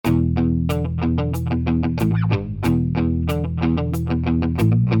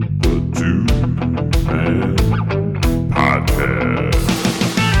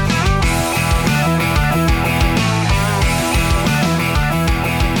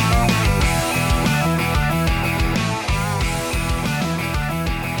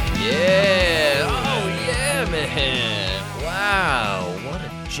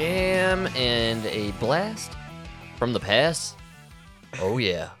blast from the past? Oh,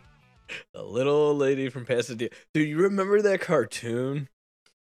 yeah. The little old lady from Pasadena. Dude, you remember that cartoon?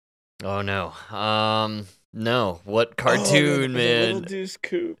 Oh, no. No. What Oh, cartoon, the Little man? Deuce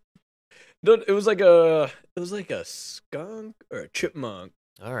Coupe. No, it was like a skunk or a chipmunk.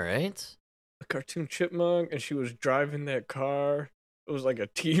 All right. A cartoon chipmunk, and she was driving that car. It was like a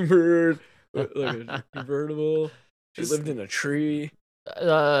T-bird, like a convertible. She lived in a tree.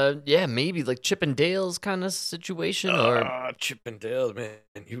 Yeah, maybe like Chip and Dale's kind of situation, or Ah, Chip and Dale, man,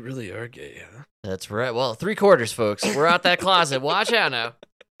 you really are gay, huh? that's right. Well, 3/4, folks. We're out that closet. Watch out now.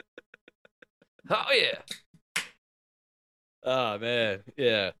 Oh yeah. Ah, man,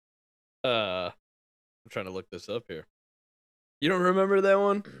 yeah. I'm trying to look this up here. You don't remember that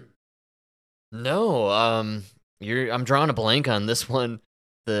one? No, I'm drawing a blank on this one.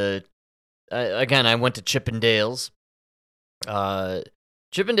 Again, I went to Chippendales.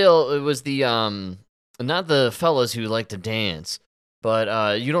 Chippendale, it was the not the fellas who like to dance,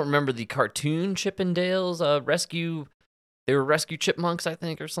 but you don't remember the cartoon Chippendales rescue? They were rescue chipmunks, I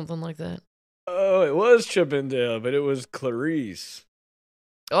think, or something like that. Oh, it was Chip and Dale, but it was Clarice.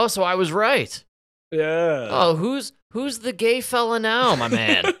 Oh, so I was right. Yeah. Oh, who's the gay fella now, my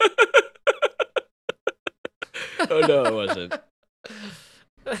man? Oh no, it wasn't.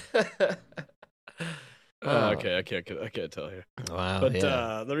 Okay, I can't tell here. Wow, But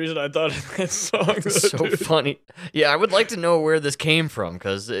yeah. the reason I thought of that song It's so dude, funny. Yeah, I would like to know where this came from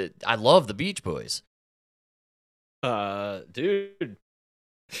because I love the Beach Boys. dude,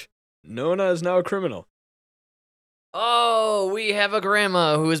 Nona is now a criminal. Oh, we have a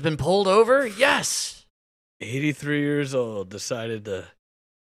grandma who has been pulled over? Yes. 83 years old, decided to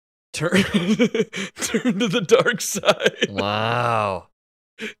turn turn to the dark side. Wow.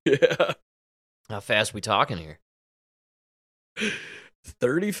 Yeah. How fast we talking here?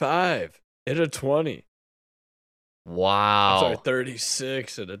 35 and a 20. Wow. I'm sorry,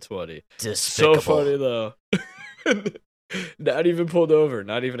 36 and a 20. Despicable. So funny though. Not even pulled over,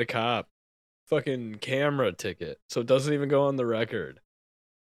 not even a cop. Fucking camera ticket. So it doesn't even go on the record.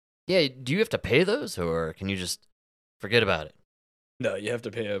 Yeah, do you have to pay those or can you just forget about it? No, you have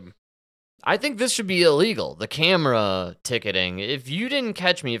to pay him. I think this should be illegal. The camera ticketing. If you didn't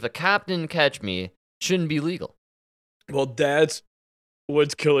catch me, if a cop didn't catch me, it shouldn't be legal. Well, that's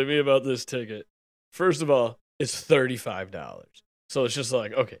what's killing me about this ticket. First of all, it's $35. So it's just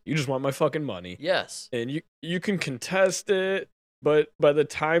like, okay, you just want my fucking money. Yes. And you can contest it, but by the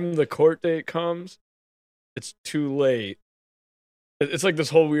time the court date comes, it's too late. It's like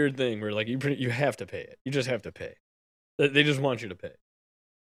this whole weird thing where like you have to pay it. You just have to pay. They just want you to pay.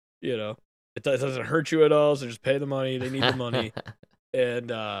 You know, it doesn't hurt you at all. So just pay the money. They need the money. And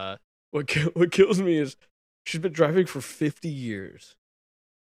what kills me is she's been driving for 50 years.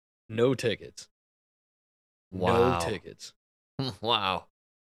 No tickets. Wow. No tickets. Wow.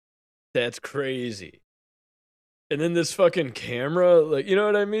 That's crazy. And then this fucking camera, like, you know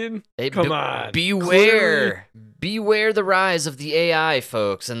what I mean? Come on. Beware. Beware the rise of the AI,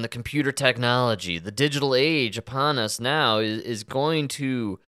 folks, and the computer technology. The digital age upon us now is going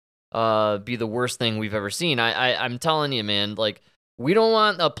to be the worst thing we've ever seen. I'm telling you, man, like, we don't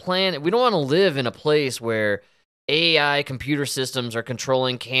want to live in a place where AI computer systems are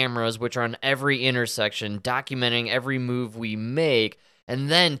controlling cameras, which are on every intersection, documenting every move we make, and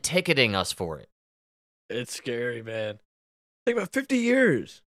then ticketing us for it. It's scary, man. Think about 50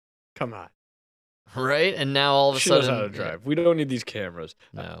 years. Come on. Right? And now all of a She sudden... knows how to drive. We don't need these cameras.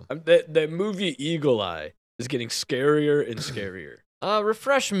 No. That movie Eagle Eye is getting scarier and scarier.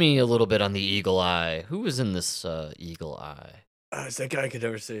 Refresh me a little bit on the Eagle Eye. Who was in this Eagle Eye? It's that guy I could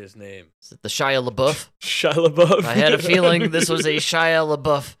never say his name. Is it the Shia LaBeouf? Shia LaBeouf. I had a feeling this was a Shia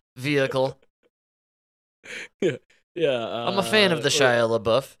LaBeouf vehicle. Yeah. I'm a fan of the Shia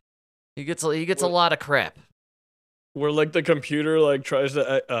LaBeouf. He gets a lot of crap. Where like the computer like tries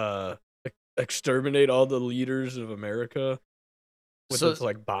to exterminate all the leaders of America with its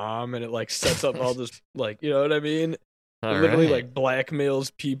like bomb, and it like sets up all this like, you know what I mean? It literally like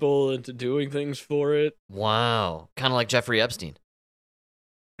blackmails people into doing things for it. Wow. Kind of like Jeffrey Epstein.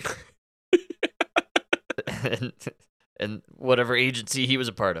 and whatever agency he was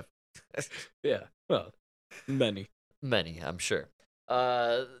a part of. Yeah. Well, many, I'm sure.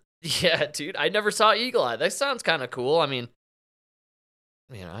 Yeah, dude, I never saw Eagle Eye. That sounds kind of cool. I mean,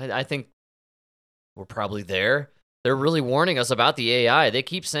 you know, I think we're probably there. They're really warning us about the AI. They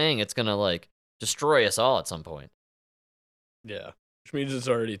keep saying it's gonna like destroy us all at some point. Yeah, which means it's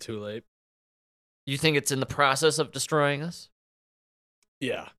already too late. You think it's in the process of destroying us?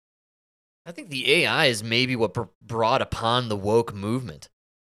 Yeah. I think the AI is maybe what brought upon the woke movement.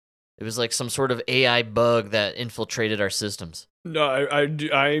 It was like some sort of AI bug that infiltrated our systems. No,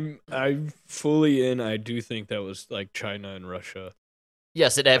 I'm fully in. I do think that was like China and Russia.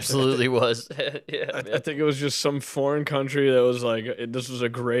 Yes, it absolutely was. Yeah, I man. think it was just some foreign country that was like, this was a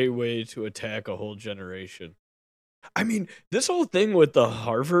great way to attack a whole generation. I mean, this whole thing with the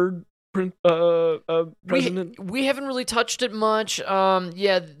Harvard president. We haven't really touched it much.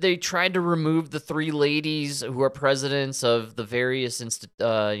 Yeah, they tried to remove the three ladies who are presidents of the various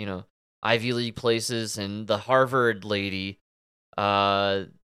Ivy League places, and the Harvard lady. They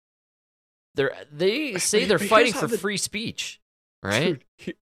say they're But fighting here's how for free speech, right?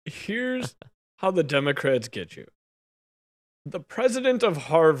 Dude, here's how the Democrats get you. The president of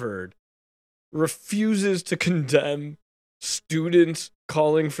Harvard refuses to condemn students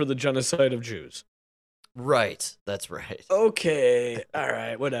calling for the genocide of Jews. Right, that's right. Okay, all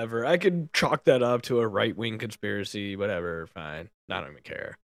right, whatever. I could chalk that up to a right-wing conspiracy, whatever, fine. I don't even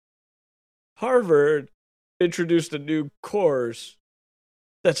care. Harvard introduced a new course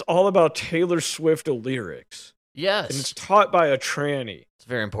that's all about Taylor Swift lyrics. Yes, And it's taught by a tranny. it's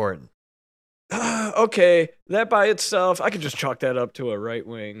very important. Okay, that by itself, I could just chalk that up to a right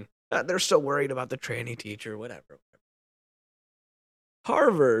wing. They're so worried about the tranny teacher, whatever.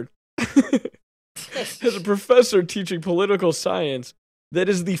 Harvard has a professor teaching political science that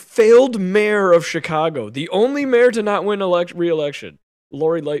is the failed mayor of Chicago, the only mayor to not win re-election,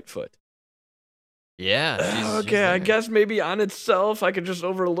 Lori Lightfoot. Yeah. she's Okay, I there. guess maybe on itself, I could just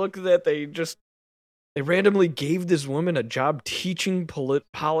overlook that they randomly gave this woman a job teaching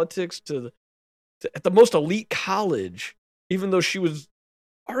politics at the most elite college, even though she was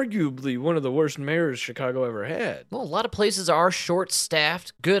arguably one of the worst mayors Chicago ever had. Well, a lot of places are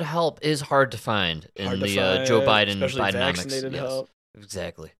short-staffed. Good help is hard to find in Hard to the find, Joe Biden especially Bidenomics. vaccinated Yes, help.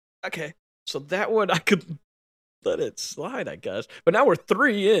 exactly. Okay, so that one I could let it slide, I guess. But now we're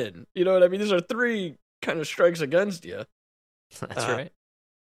 3 in. You know what I mean? These are 3 kind of strikes against you. That's right.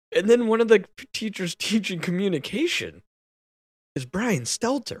 And then one of the teachers teaching communication is Brian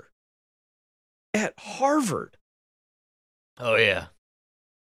Stelter at Harvard. Oh yeah.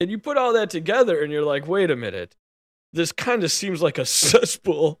 And you put all that together and you're like, wait a minute. This kind of seems like a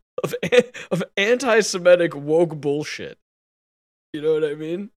cesspool of anti-Semitic woke bullshit. You know what I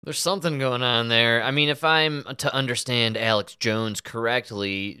mean? There's something going on there. I mean, if I'm to understand Alex Jones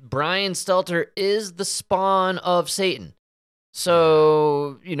correctly, Brian Stelter is the spawn of Satan.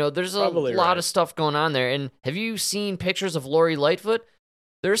 So, there's a Probably lot right. of stuff going on there. And have you seen pictures of Lori Lightfoot?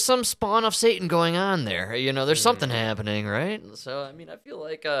 There's some spawn of Satan going on there. There's something happening, right? So, I mean, I feel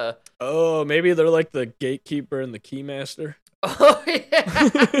like, Oh, maybe they're like the gatekeeper and the keymaster. oh,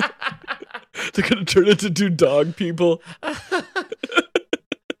 yeah. They're gonna turn into 2 dog people.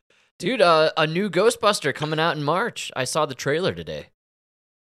 Dude, a new Ghostbuster coming out in March. I saw the trailer today.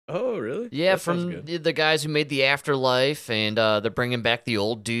 Oh, really? Yeah, That sounds from good. the guys who made The Afterlife, and they're bringing back the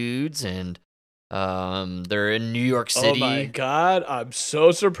old dudes, and they're in New York City. Oh my god, I'm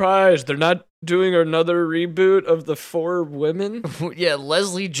so surprised. They're not doing another reboot of the 4 women? Yeah,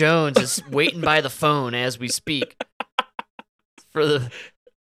 Leslie Jones is waiting by the phone as we speak for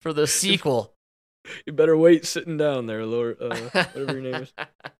the sequel. You better wait sitting down there, Lord, whatever your name is.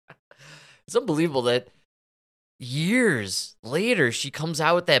 It's unbelievable that years later she comes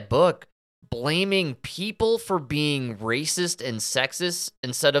out with that book blaming people for being racist and sexist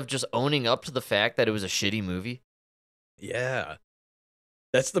instead of just owning up to the fact that it was a shitty movie. Yeah.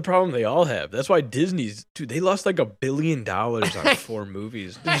 That's the problem they all have. That's why Disney's, dude, they lost like $1 billion on 4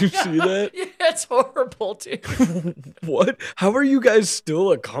 movies. Did you see that? Yeah, it's horrible, dude. What? How are you guys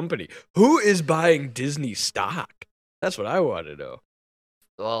still a company? Who is buying Disney stock? That's what I want to know.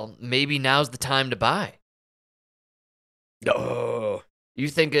 Well, maybe now's the time to buy. Oh, You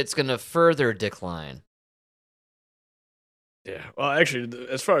think it's going to further decline? yeah. Well, actually,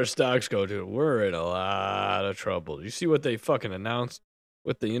 as far as stocks go, dude, we're in a lot of trouble. You see what they fucking announced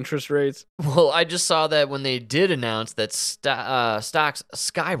with the interest rates? Well, I just saw that when they did announce that stocks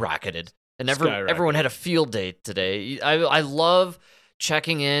skyrocketed, and everyone had a field day today. I love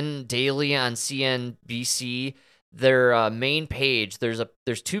checking in daily on CNBC. Their main page. There's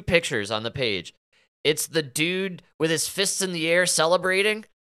 2 pictures on the page. It's the dude with his fists in the air celebrating,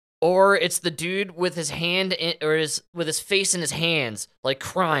 or it's the dude with his with his face in his hands, like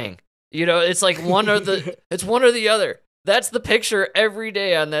crying. It's like it's one or the other. That's the picture every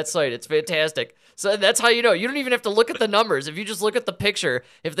day on that site. It's fantastic. So that's how you know. You don't even have to look at the numbers. If you just look at the picture,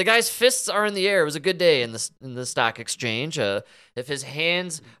 if the guy's fists are in the air, it was a good day in the stock exchange. If his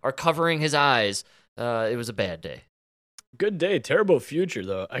hands are covering his eyes, it was a bad day. Good day, terrible future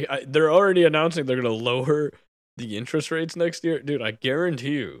though. They're already announcing they're gonna lower the interest rates next year, dude. I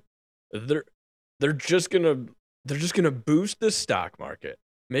guarantee you, They're they're just gonna boost the stock market,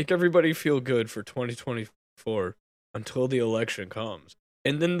 make everybody feel good for 2024 until the election comes,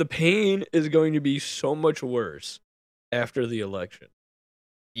 and then the pain is going to be so much worse after the election.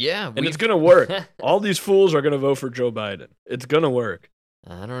 Yeah, And it's gonna work. All these fools are gonna vote for Joe Biden. It's gonna work.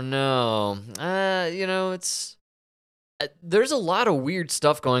 I don't know. It's there's a lot of weird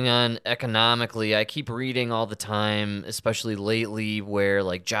stuff going on economically. I keep reading all the time, especially lately, where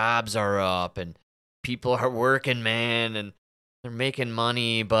like jobs are up and people are working, man, and they're making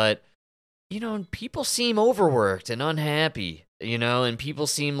money, but people seem overworked and unhappy, and people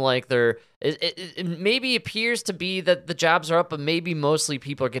seem like it maybe appears to be that the jobs are up, but maybe mostly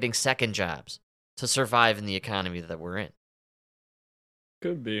people are getting second jobs to survive in the economy that we're in.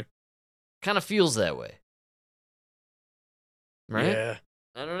 Could be. Kind of feels that way. Right? Yeah.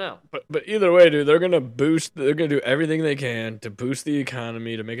 I don't know. But either way, dude, they're gonna do everything they can to boost the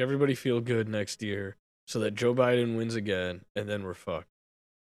economy, to make everybody feel good next year so that Joe Biden wins again, and then we're fucked.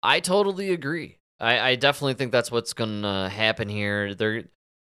 I totally agree. I definitely think that's what's gonna happen here.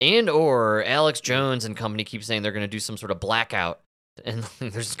 Or Alex Jones and company keep saying they're gonna do some sort of blackout and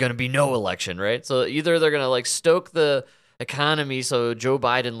there's gonna be no election, right? So either they're gonna like stoke the economy so Joe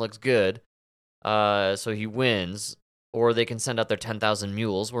Biden looks good, so he wins, or they can send out their 10,000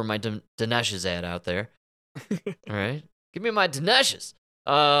 mules, where my Dinesh is at out there. All right, give me my Dineshes.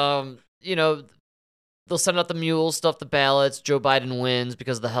 They'll send out the mules, stuff the ballots. Joe Biden wins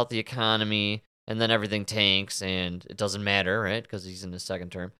because of the healthy economy, and then everything tanks, and it doesn't matter, right? Because he's in his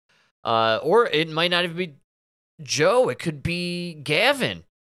second term. Or it might not even be Joe. It could be Gavin,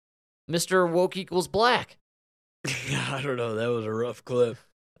 Mr. Woke Equals Black. I don't know. That was a rough clip.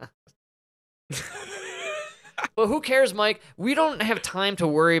 But who cares, Mike? We don't have time to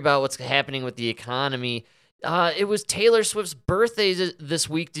worry about what's happening with the economy. It was Taylor Swift's birthday this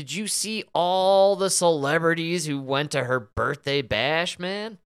week. Did you see all the celebrities who went to her birthday bash,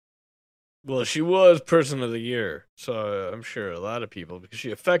 man? Well, she was Person of the Year, so I'm sure a lot of people, because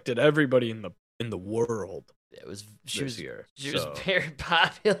she affected everybody in the world. She was so. very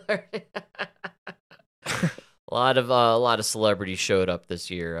popular. a lot of celebrities showed up this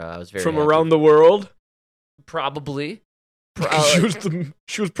year. I was very from happy. Around the world. Probably.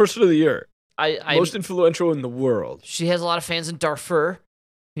 She was Person of the Year. I most influential in the world. She has a lot of fans in Darfur,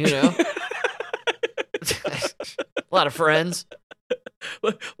 a lot of friends.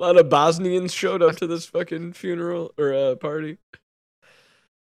 A lot of Bosnians showed up to this fucking funeral or party.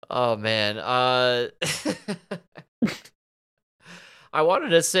 Oh man. I wanted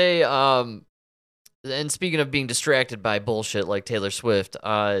to say, and speaking of being distracted by bullshit like Taylor Swift,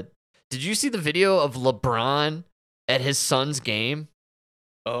 did you see the video of LeBron at his son's game?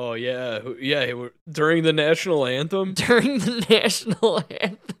 Oh yeah, during the national anthem. During the national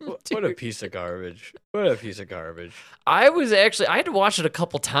anthem. What a piece of garbage! What a piece of garbage! I had to watch it a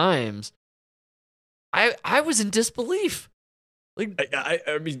couple times. I was in disbelief. Like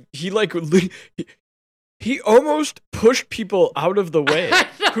I mean, he almost pushed people out of the way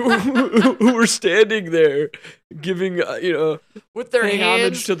who were standing there giving with their hands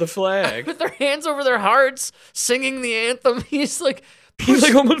homage to the flag, with their hands over their hearts, singing the anthem. He's like. He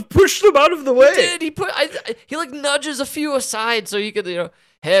like almost pushed them out of the way. He did. He like nudges a few aside so he could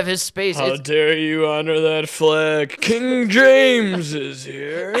have his space. How dare you honor that flag? King James is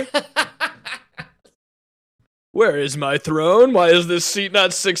here. Where is my throne? Why is this seat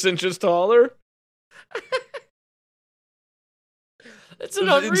not 6 inches taller? It's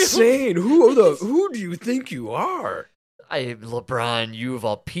unreal. Insane. Who do you think you are? LeBron, you of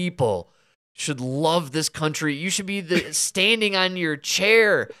all people should love this country. You should be standing on your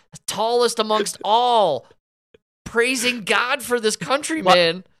chair, tallest amongst all, praising God for this country,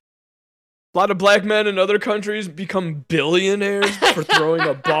 man. A lot of black men in other countries become billionaires for throwing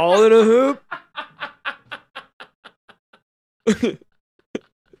a ball in a hoop.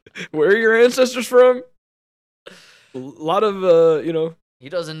 Where are your ancestors from? A lot of, he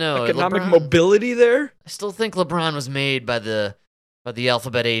doesn't know economic mobility there. I still think LeBron was made by the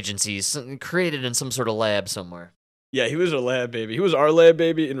alphabet agencies, created in some sort of lab somewhere. Yeah, he was a lab baby. He was our lab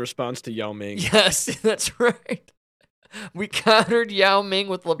baby in response to Yao Ming. Yes, that's right. We countered Yao Ming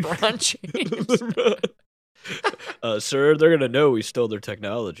with LeBron James. Sir, they're going to know we stole their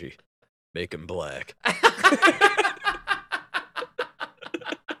technology. Make him black.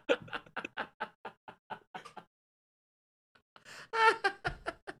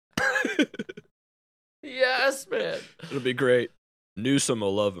 Yes, man. It'll be great. Newsom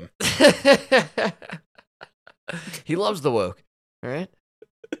will love him. He loves the woke, all right?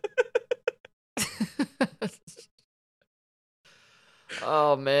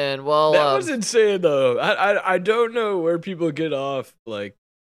 Oh man. Well, That was insane though. I don't know where people get off like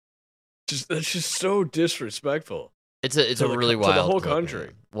that's just so disrespectful. it's a really wild to the whole clip, country.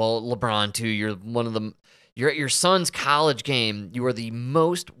 man. Well, LeBron too. You're one of the. You're at your son's college game. You are the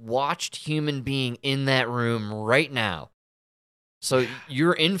most watched human being in that room right now. So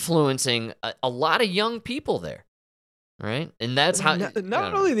you're influencing a lot of young people there, right? And that's how.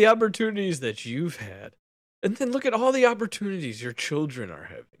 Not only the opportunities that you've had, and then look at all the opportunities your children are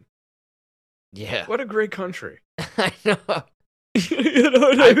having. Yeah. What a great country. I know. You know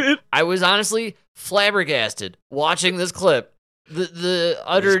what I mean? I was honestly flabbergasted watching this clip. The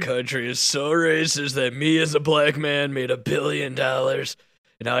utter This country is so racist that me as a black man made $1 billion, and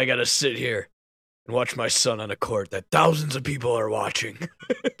now I gotta sit here and watch my son on a court that thousands of people are watching.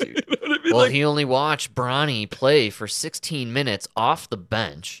 You know what I mean? Well, Like, he only watched Bronny play for 16 minutes off the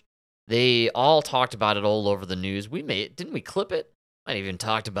bench. They all talked about it all over the news. Didn't we clip it? Might have even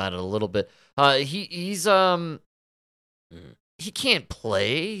talked about it a little bit. He can't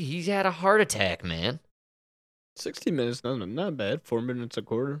play. He's had a heart attack, man. 60 minutes, not bad. 4 minutes a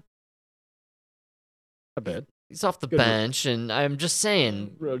quarter. Not bad. He's off the Good bench, and I'm just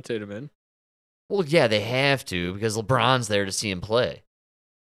saying. Rotate him in. Well, yeah, they have to because LeBron's there to see him play.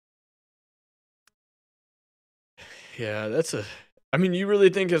 Yeah, I mean, you really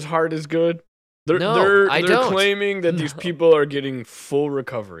think his heart is good? They're I they're don't. claiming that these No. people are getting full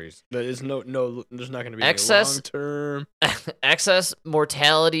recoveries. That is no there's not going to be Excess- any long term. Excess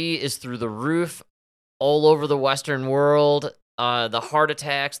mortality is through the roof all over the Western world. The heart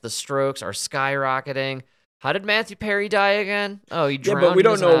attacks, the strokes are skyrocketing. How did Matthew Perry die again? Oh, he Yeah, drowned. but we in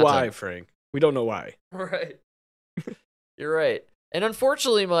don't his know hot why, tub. Frank. We don't know why. Right. You're right. And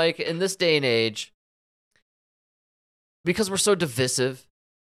unfortunately, Mike, in this day and age, because we're so divisive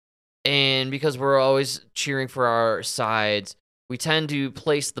and because we're always cheering for our sides, we tend to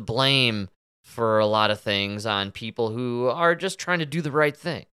place the blame for a lot of things on people who are just trying to do the right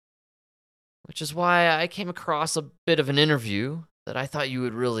thing. Which is why I came across a bit of an interview that I thought you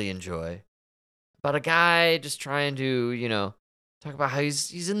would really enjoy about a guy just trying to, talk about how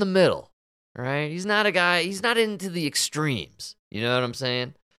he's in the middle, right? He's not into the extremes. You know what I'm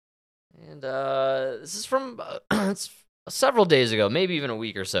saying? And this is from it's several days ago, maybe even a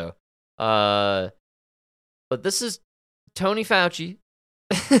week or so. But this is Tony Fauci.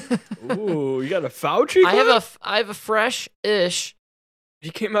 Ooh, you got a Fauci? I have a fresh-ish He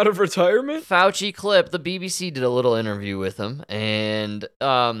came out of retirement? Fauci clip. The BBC did a little interview with him, and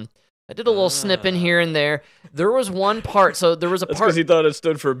I did a little snip in here and there. There was one part. So there was a That's part. because he thought it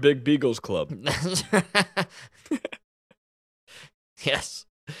stood for Big Beagles Club. Yes,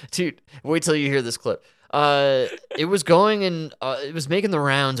 dude. Wait till you hear this clip. It was going and it was making the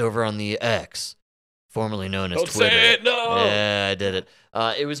rounds over on the X, formerly known as Don't Twitter. say it, no! Yeah, I did it.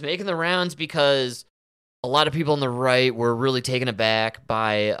 It was making the rounds because a lot of people on the right were really taken aback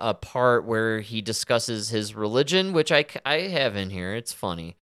by a part where he discusses his religion, which I have in here. It's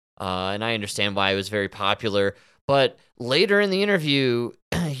funny. And I understand why it was very popular. But later in the interview,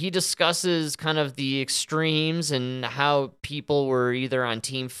 he discusses kind of the extremes and how people were either on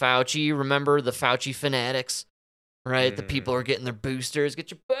Team Fauci. Remember the Fauci fanatics, right? The people are getting their boosters.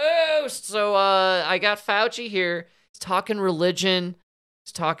 Get your boost. So I got Fauci here. He's talking religion.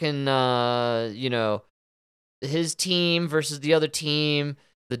 He's talking, his team versus the other team,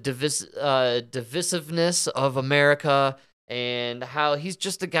 the divisiveness of America, and how he's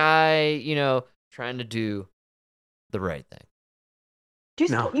just a guy, trying to do the right thing.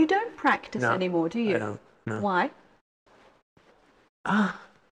 You don't practice anymore, do you? I don't. No. Why? A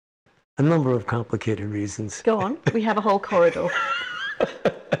number of complicated reasons. Go on. We have a whole corridor.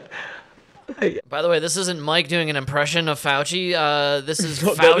 By the way, this isn't Mike doing an impression of Fauci. This is No,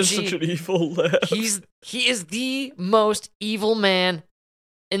 Fauci. that is such an evil laugh. He is the most evil man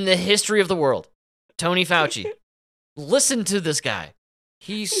in the history of the world. Tony Fauci. Listen to this guy.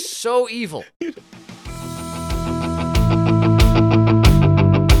 He's so evil.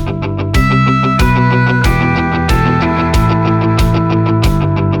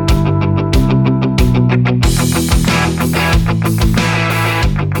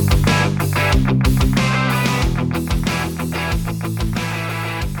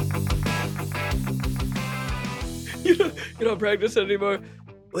 You don't practice anymore?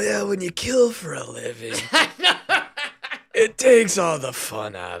 Well, when you kill for a living, it takes all the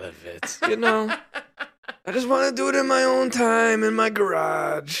fun out of it, you know? I just want to do it in my own time, in my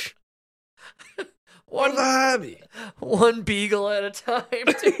garage. What a hobby. One beagle at a time.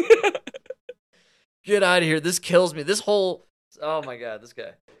 Get out of here. This kills me. Oh my God, this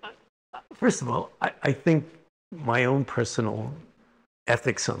guy. First of all, I think my own personal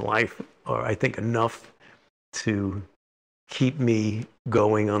ethics on life are, I think, enough to keep me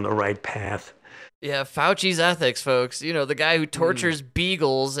going on the right path. Yeah, Fauci's ethics, folks. You know, the guy who tortures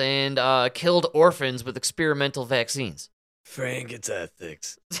beagles and killed orphans with experimental vaccines. Frank, it's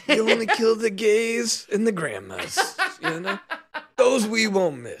ethics. You only kill the gays and the grandmas, you know? Those we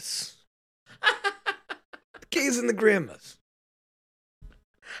won't miss. The gays and the grandmas.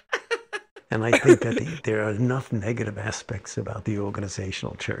 And I think that there are enough negative aspects about the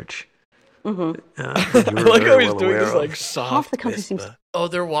organizational church. Mm-hmm. I like how he's doing this like soft Half the country whisper. seems. Oh,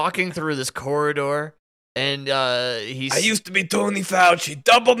 they're walking through this corridor, and he's. I used to be Tony Fauci.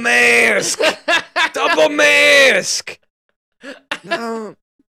 Double mask! Double mask! Now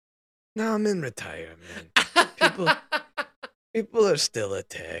I'm in retirement. People are still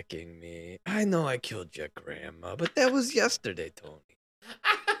attacking me. I know I killed your grandma, but that was yesterday, Tony.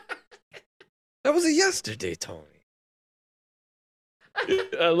 That was a yesterday, Tony.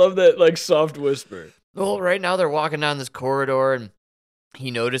 I love that, like, soft whisper. Well, right now they're walking down this corridor, and he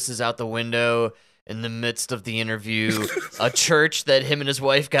notices out the window in the midst of the interview a church that him and his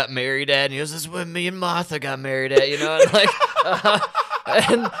wife got married at, and he goes, "This is when me and Martha got married at," you know, and like,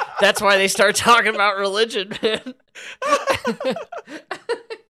 and that's why they start talking about religion, man.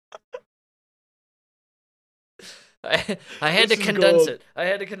 I had to condense it. I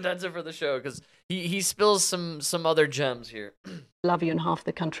had to condense it for the show because he spills some other gems here. Love you and half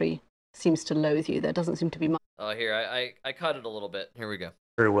the country seems to loathe you. There doesn't seem to be much. Oh, here, I cut it a little bit. Here we go.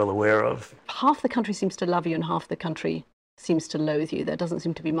 Very well aware of. Half the country seems to love you and half the country seems to loathe you. There doesn't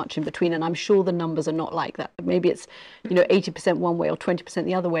seem to be much in between, and I'm sure the numbers are not like that. Maybe it's 80% one way or 20%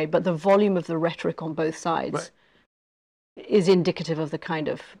 the other way, but the volume of the rhetoric on both sides is indicative of the kind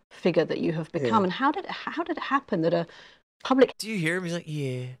of figure that you have become. Yeah. And how did it happen that a public... Do you hear him? He's like,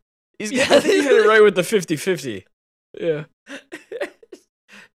 yeah. I think he hit it right with the 50-50. Yeah.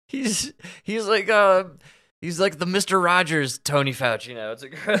 He's like the Mr. Rogers Tony Fauci, It's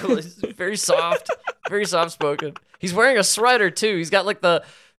incredible. He's very soft, very soft spoken. He's wearing a sweater too. He's got like the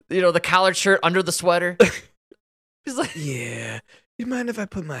collared shirt under the sweater. He's like, yeah. You mind if I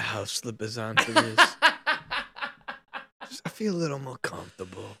put my house slippers on for this? I feel a little more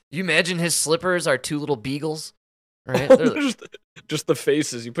comfortable. You imagine his slippers are two little beagles, right? Just the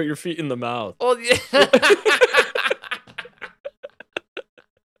faces. You put your feet in the mouth. Oh yeah.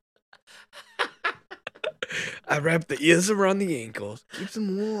 I wrap the ears around the ankles. Keeps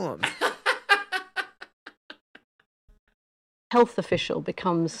them warm. Health official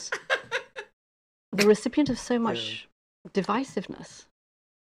becomes the recipient of so much divisiveness.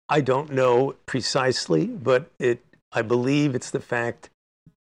 I don't know precisely, but I believe it's the fact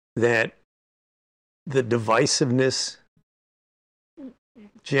that the divisiveness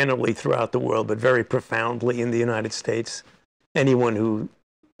generally throughout the world, but very profoundly in the United States, anyone who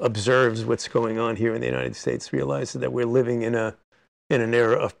observes what's going on here in the United States realizes that we're living in an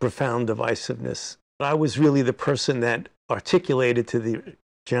era of profound divisiveness. I was really the person that articulated to the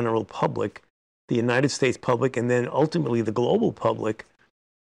general public, the United States public, and then ultimately the global public,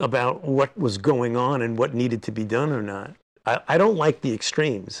 about what was going on and what needed to be done or not. I don't like the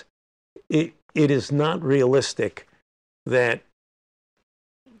extremes. It is not realistic that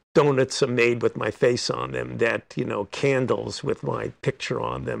donuts are made with my face on them, that, candles with my picture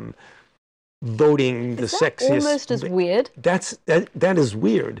on them, voting the sexiest. Is that almost as weird? That is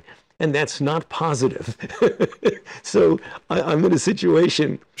weird. And that's not positive. So I'm in a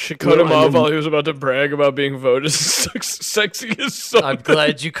situation. She cut him off while he was about to brag about being voted sexiest son. I'm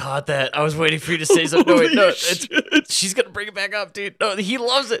glad you caught that. I was waiting for you to say something. No, she's gonna bring it back up, dude. No, he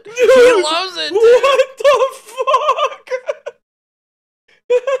loves it. He loves it. What the fuck?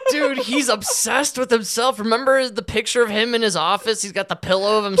 Dude, he's obsessed with himself. Remember the picture of him in his office? He's got the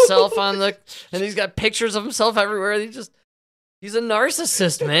pillow of himself and he's got pictures of himself everywhere. He's a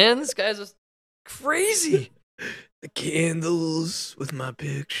narcissist, man. This guy's just crazy. The candles with my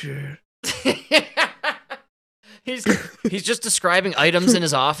picture. He's just describing items in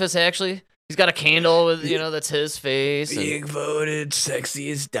his office, actually. He's got a candle with, that's his face. Being voted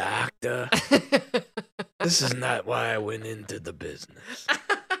sexiest doctor. This is not why I went into the business.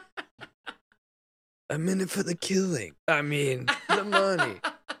 I'm in it for the killing. I mean, the money.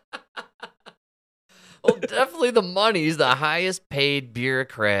 Well, definitely the money. He's the highest paid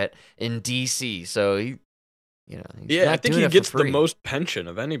bureaucrat in D.C. So he's I think he gets the most pension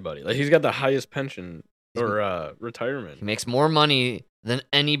of anybody. Like, he's got the highest pension or retirement. He makes more money than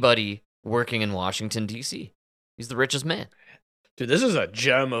anybody working in Washington, D.C. He's the richest man. Dude, this is a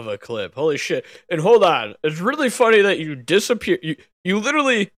gem of a clip. Holy shit. And hold on. It's really funny that you disappear. You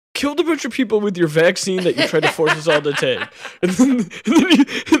literally killed a bunch of people with your vaccine that you tried to force us all to take.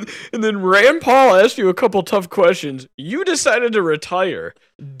 And then Rand Paul asked you a couple tough questions. You decided to retire,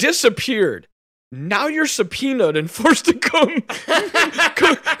 disappeared. Now you're subpoenaed and forced to come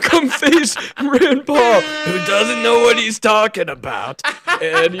face Rand Paul, who doesn't know what he's talking about.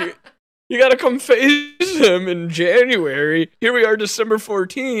 And you got to come face him in January. Here we are, December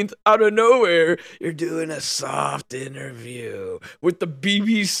 14th, out of nowhere. You're doing a soft interview with the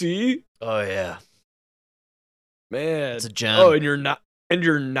BBC. Oh yeah, Man, it's a gem. oh, and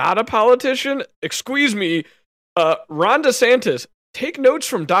you're not a politician? Excuse me, Ron DeSantis. Take notes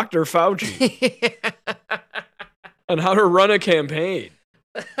from Dr. Fauci on how to run a campaign.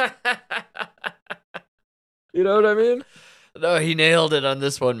 You know what I mean? No, he nailed it on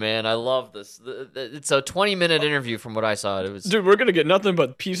this one, man. I love this. It's a 20-minute interview from what I saw. It was, Dude, we're going to get nothing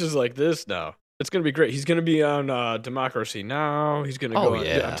but pieces like this now. It's going to be great. He's going to be on Democracy Now! He's going to go on,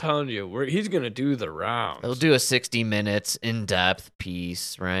 yeah. I'm telling you, he's going to do the rounds. he'll do a 60 minutes in-depth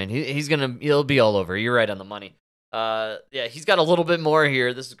piece, right? He'll be all over. You're right on the money. Yeah, he's got a little bit more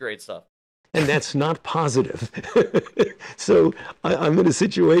here. This is great stuff. And that's not positive. So I'm in a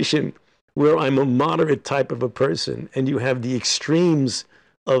situation where I'm a moderate type of a person, and you have the extremes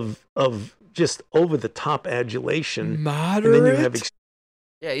of just over the top adulation. Moderate? And then you have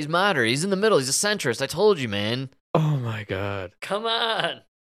Yeah, he's moderate. He's in the middle. He's a centrist. I told you, man. Oh, my God. Come on.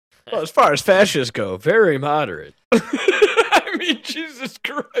 Well, as far as fascists go, very moderate. I mean, Jesus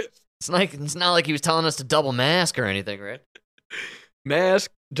Christ. It's not like he was telling us to double mask or anything, right?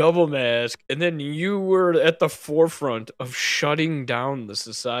 Mask, double mask, and then you were at the forefront of shutting down the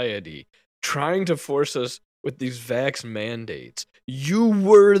society, trying to force us with these vax mandates. You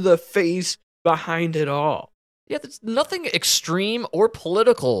were the face behind it all. Yeah, there's nothing extreme or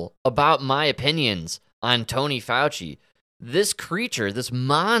political about my opinions on Tony Fauci. This creature, this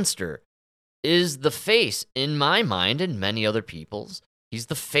monster, is the face, in my mind and many other people's. He's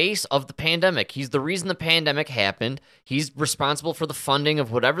the face of the pandemic. He's the reason the pandemic happened. He's responsible for the funding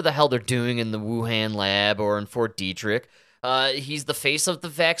of whatever the hell they're doing in the Wuhan lab or in Fort Detrick. He's the face of the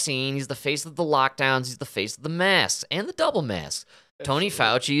vaccine. He's the face of the lockdowns. He's the face of the masks and the double masks. Tony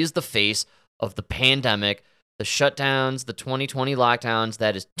Fauci is the face of the pandemic, the shutdowns, the 2020 lockdowns.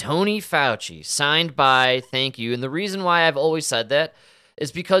 That is Tony Fauci, signed by, thank you. And the reason why I've always said that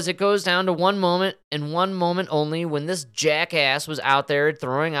is because it goes down to one moment and one moment only when this jackass was out there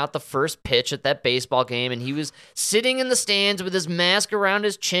throwing out the first pitch at that baseball game, and he was sitting in the stands with his mask around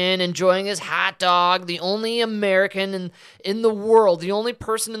his chin, enjoying his hot dog, the only American in the world, the only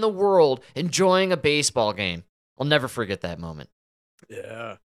person in the world enjoying a baseball game. I'll never forget that moment.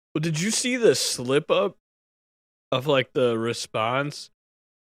 Yeah. Well, did you see the slip up of like the response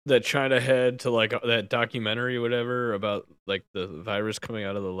that China had to like that documentary or whatever about like the virus coming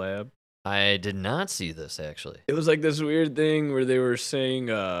out of the lab? I did not see this, actually. It was like this weird thing where they were saying,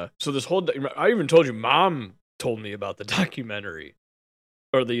 so this whole, I even told you, Mom told me about the documentary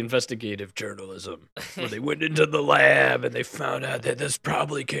or the investigative journalism where they went into the lab and they found out that this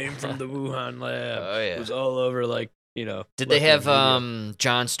probably came from the Wuhan lab. Oh, yeah. It was all over, like, you know. Did they have media.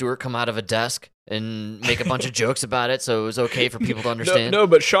 Jon Stewart come out of a desk and make a bunch of jokes about it so it was okay for people to understand? No,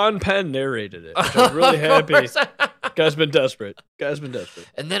 but Sean Penn narrated it. Which I'm really happy. Guy's been desperate.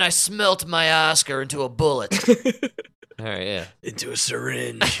 And then I smelt my Oscar into a bullet. All right, yeah. Into a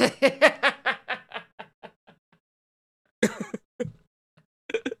syringe.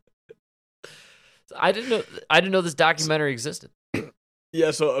 I didn't know this documentary existed.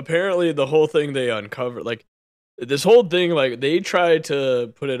 Yeah, so apparently the whole thing they uncovered, like, this whole thing, like, they tried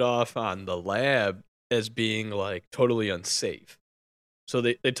to put it off on the lab as being, like, totally unsafe. So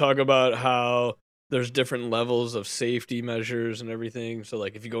they talk about how there's different levels of safety measures and everything. So,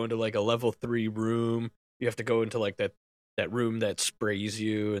 like, if you go into, like, a level 3 room, you have to go into, like, that room that sprays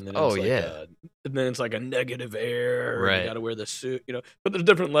you, and then it's like a negative air, right? You gotta wear the suit, you know. But there's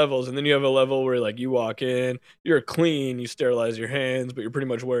different levels, and then you have a level where like you walk in, you're clean, you sterilize your hands, but you're pretty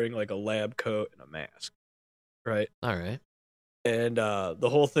much wearing like a lab coat and a mask, right? All right. And the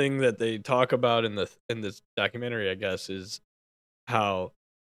whole thing that they talk about in this documentary, I guess, is how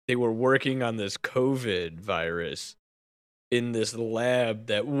they were working on this COVID virus in this lab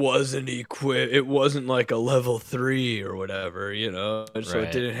that wasn't equipped. It wasn't like a level 3 or whatever, you know. And so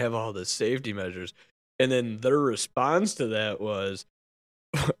it didn't have all the safety measures. And then their response to that was,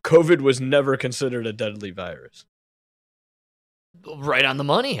 COVID was never considered a deadly virus. Right on the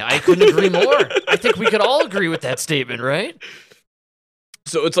money. I couldn't agree more. I think we could all agree with that statement, right?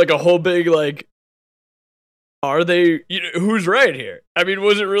 So it's like a whole big like are they, who's right here? I mean,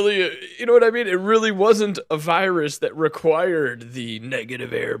 was it really, you know what I mean? It really wasn't a virus that required the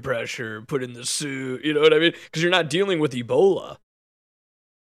negative air pressure put in the suit, you know what I mean? Because you're not dealing with Ebola.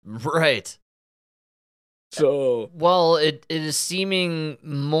 Right. So, Well, it is seeming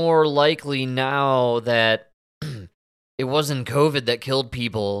more likely now that it wasn't COVID that killed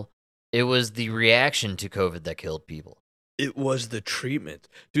people. It was the reaction to COVID that killed people. it was the treatment.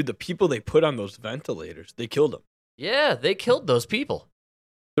 Dude, the people they put on those ventilators, they killed them. Yeah, they killed those people.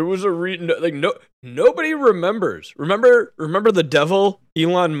 There was a nobody remembers. Remember the devil,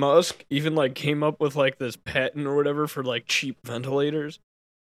 Elon Musk, even like came up with like this patent or whatever for like cheap ventilators.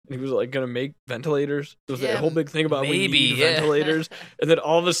 And he was like gonna make ventilators. There was that whole big thing about we need ventilators, and then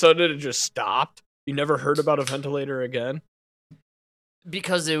all of a sudden it just stopped. You never heard about a ventilator again.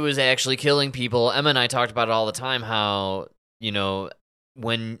 Because it was actually killing people. Emma and I talked about it all the time, how,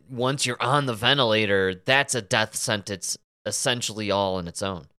 once you're on the ventilator, that's a death sentence essentially all in its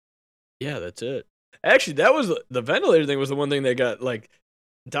own. Yeah, that's it. Actually, that was the ventilator thing was the one thing that got like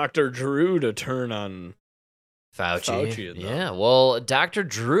Dr. Drew to turn on Fauci Yeah, well, Dr.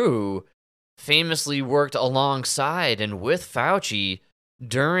 Drew famously worked alongside and with Fauci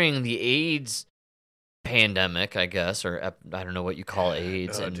during the AIDS pandemic, I guess, or I don't know what you call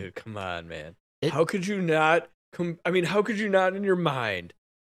AIDS. Oh, dude, come on, man. How could you not how could you not in your mind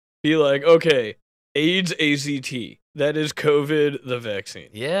be like, okay, AIDS AZT, that is COVID, the vaccine.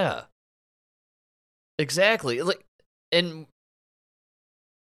 Yeah. Exactly. Like, and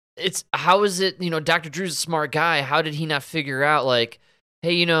how is it, Dr. Drew's a smart guy. How did he not figure out, like,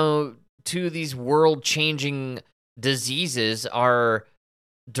 hey, two of these world-changing diseases are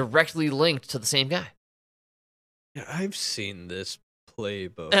directly linked to the same guy? Yeah, I've seen this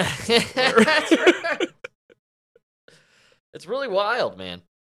playbook. It's really wild, man.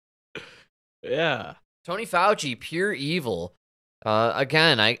 Yeah. Tony Fauci, pure evil.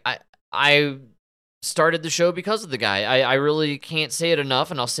 Again, I started the show because of the guy. I really can't say it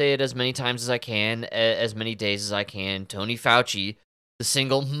enough, and I'll say it as many times as I can, as many days as I can. Tony Fauci, the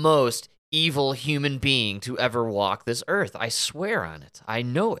single most evil human being to ever walk this earth. I swear on it. I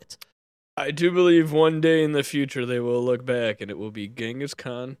know it. I do believe one day in the future they will look back and it will be Genghis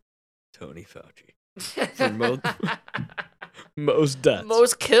Khan, Tony Fauci. For most deaths.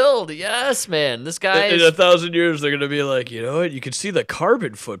 Most killed, yes, man. This guy in 1,000 years, they're going to be like, you know what? You can see the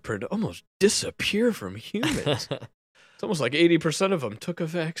carbon footprint almost disappear from humans. It's almost like 80% of them took a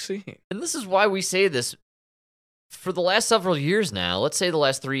vaccine. And this is why we say this. For the last several years now, let's say the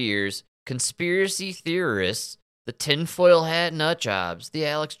last 3 years, conspiracy theorists, the tinfoil hat nut jobs, the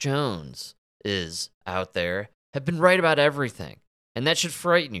Alex Jones is out there, have been right about everything. And that should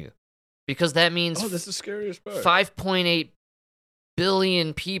frighten you. Because that means that's the scariest part. 5.8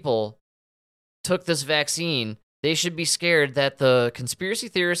 billion people took this vaccine. They should be scared that the conspiracy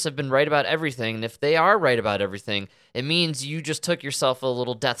theorists have been right about everything. And if they are right about everything, it means you just took yourself a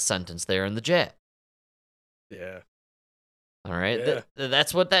little death sentence there in the jab. Yeah. All right? Yeah.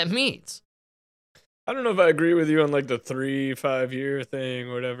 That's what that means. I don't know if I agree with you on like the 3-5 year thing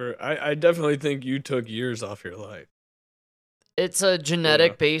or whatever. I definitely think you took years off your life. It's a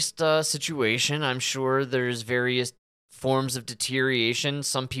genetic-based situation. I'm sure there's various forms of deterioration.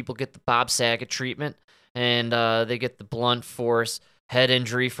 Some people get the Bob Saget treatment, and they get the blunt force head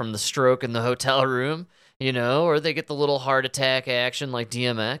injury from the stroke in the hotel room, or they get the little heart attack action like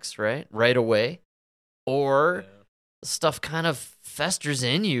DMX, right away. Or stuff kind of festers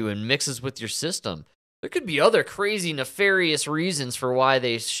in you and mixes with your system. There could be other crazy, nefarious reasons for why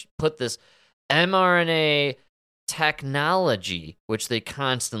they put this mRNA technology, which they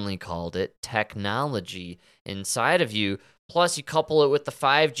constantly called it, technology, inside of you. Plus, you couple it with the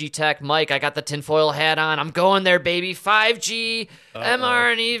 5G tech. Mike, I got the tinfoil hat on. I'm going there, baby. 5G,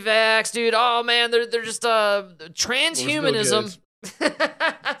 mRNA vax, dude. Oh, man, they're just transhumanism.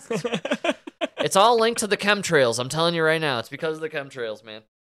 It's all linked to the chemtrails. I'm telling you right now. It's because of the chemtrails, man.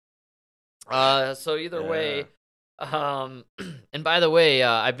 So either way, and by the way,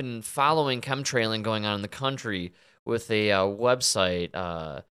 I've been following chemtrailing going on in the country with a website.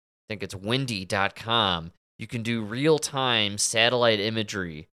 I think it's windy.com. You can do real-time satellite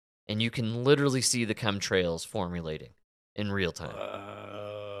imagery, and you can literally see the chemtrails formulating in real time.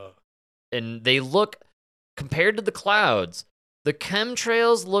 And they look, compared to the clouds, the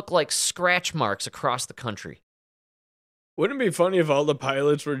chemtrails look like scratch marks across the country. Wouldn't it be funny if all the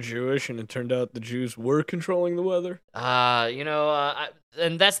pilots were Jewish and it turned out the Jews were controlling the weather?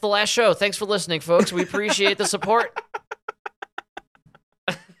 And that's the last show. Thanks for listening, folks. We appreciate the support.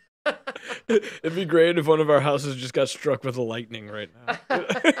 It'd be great if one of our houses just got struck with lightning right now.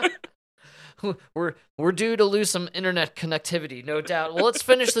 we're due to lose some internet connectivity, no doubt. Well, let's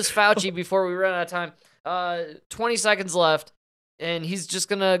finish this Fauci before we run out of time. 20 seconds left, and he's just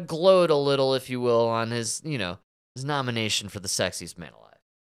gonna gloat a little, if you will, on his nomination for the sexiest man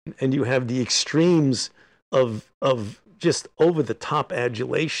alive. And you have the extremes of just over the top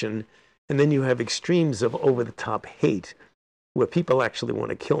adulation, and then you have extremes of over the top hate, where people actually want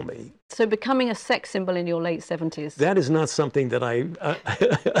to kill me. So becoming a sex symbol in your late 70s. That is not something that I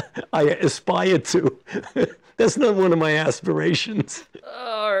aspire to. That's not one of my aspirations.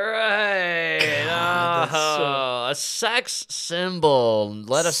 All right. A sex symbol.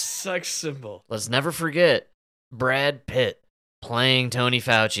 Sex symbol. Let's never forget Brad Pitt playing Tony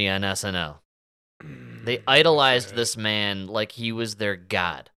Fauci on SNL. They idolized this man like he was their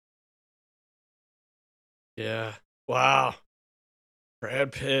god. Yeah. Wow.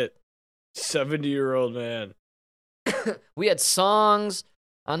 Brad Pitt, 70-year-old man. We had songs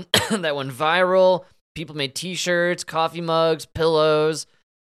on that went viral. People made T-shirts, coffee mugs, pillows.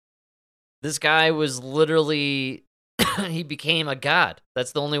 This guy was literally, he became a god.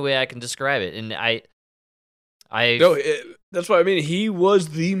 That's the only way I can describe it. And that's what I mean. He was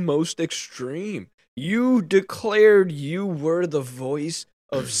the most extreme. You declared you were the voice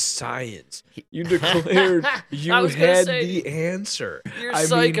of science. You declared you had the answer. You're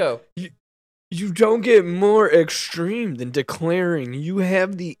psycho. You don't get more extreme than declaring you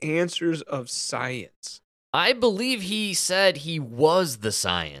have the answers of science. I believe he said he was the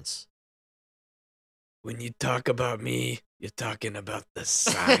science. When you talk about me, you're talking about the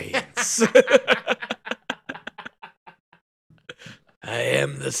science. I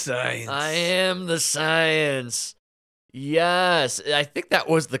am the science. I am the science. Yes. I think that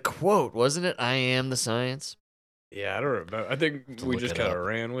was the quote, wasn't it? I am the science. Yeah, I don't remember. I think we just kind of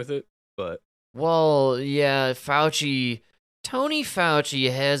ran with it, but... Well, yeah, Tony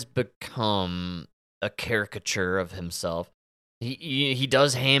Fauci has become a caricature of himself. He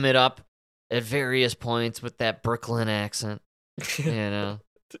does ham it up at various points with that Brooklyn accent,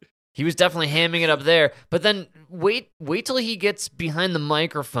 He was definitely hamming it up there, but then wait till he gets behind the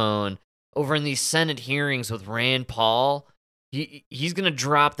microphone over in these Senate hearings with Rand Paul. He's going to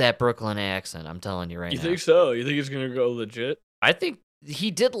drop that Brooklyn accent, I'm telling you right now. You think so? You think he's going to go legit? I think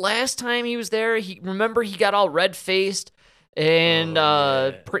he did last time he was there. Remember he got all red-faced, and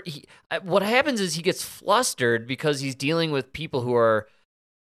what happens is he gets flustered because he's dealing with people who are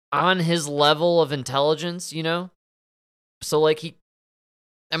on his level of intelligence, So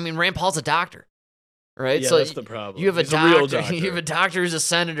Rand Paul's a doctor, right? Yeah, so that's the problem. You have a doctor. You have a doctor who's a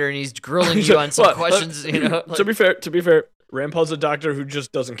senator, and he's grilling you on some questions. To be fair, Rand Paul's a doctor who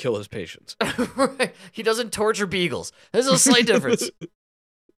just doesn't kill his patients. Right. He doesn't torture beagles. There's a slight difference.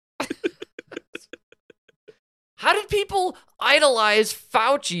 How did people idolize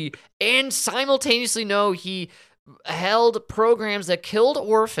Fauci and simultaneously know he held programs that killed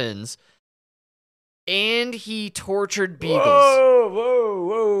orphans and he tortured beagles?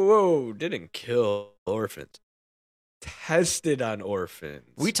 Whoa. Didn't kill orphans. Tested on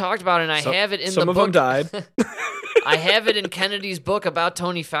orphans. We talked about it, and I have it in the book. Some of them died. I have it in Kennedy's book about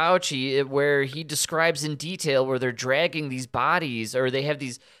Tony Fauci, where he describes in detail where they're dragging these bodies, or they have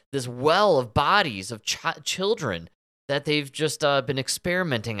this well of bodies of children that they've just been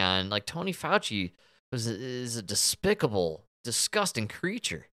experimenting on. Like, Tony Fauci is a despicable, disgusting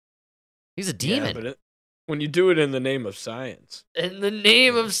creature. He's a demon. Yeah, but when you do it in the name of science. In the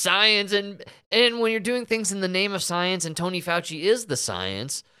name of science, and when you're doing things in the name of science, and Tony Fauci is the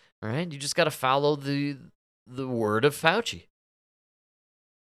science, right? You just got to follow the word of Fauci.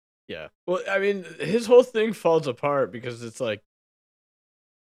 Yeah. Well, his whole thing falls apart because it's like,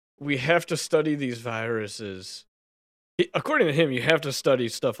 we have to study these viruses. According to him, you have to study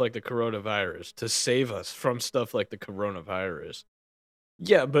stuff like the coronavirus to save us from stuff like the coronavirus.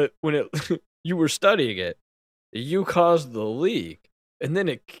 Yeah, but when you were studying it, you caused the leak, and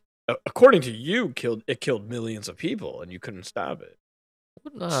then according to you, killed millions of people, and you couldn't stop it.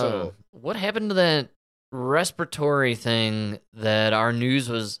 So what happened to that respiratory thing that our news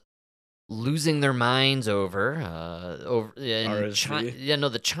was losing their minds over?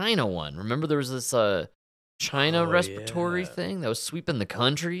 The China one. Remember there was this China respiratory thing that was sweeping the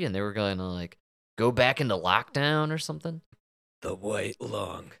country, and they were going to go back into lockdown or something. The white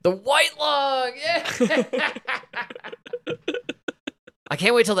lung. The white lung, yeah. I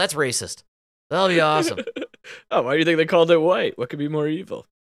can't wait till that's racist. That'll be awesome. Oh, why do you think they called it white? What could be more evil?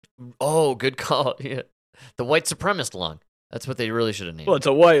 Oh, good call. Yeah, the white supremacist lung. That's what they really should have named. Well, it's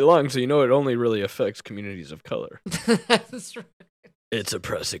a white lung, so it only really affects communities of color. That's right. It's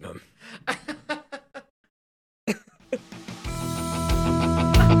oppressing them.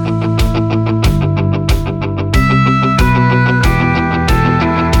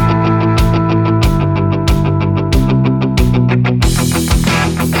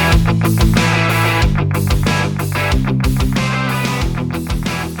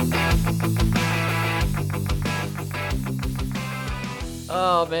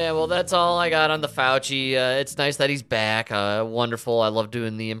 Oh, man. Well, that's all I got on the Fauci. It's nice that he's back. Wonderful. I love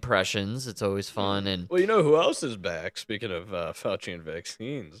doing the impressions. It's always fun. And Well, you know who else is back? Speaking of Fauci and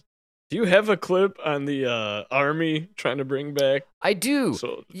vaccines, do you have a clip on the army trying to bring back? I do.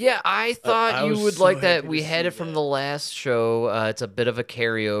 So Yeah, I thought I you was would so like that. happy to We had see it from that. the last show. It's a bit of a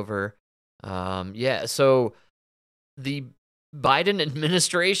carryover. Yeah, so the Biden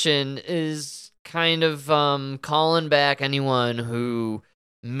administration is kind of calling back anyone who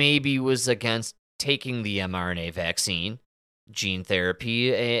maybe was against taking the mRNA vaccine, gene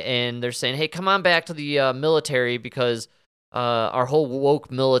therapy, and they're saying, hey, come on back to the military because our whole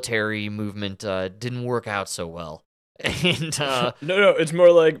woke military movement didn't work out so well. And no, it's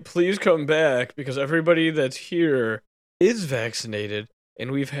more like, please come back because everybody that's here is vaccinated,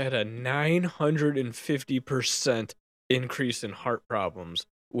 and we've had a 950% increase in heart problems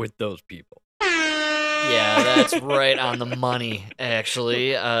with those people. yeah, that's right on the money, actually.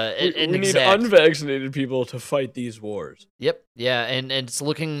 We And need exact. unvaccinated people to fight these wars. Yep, yeah, and it's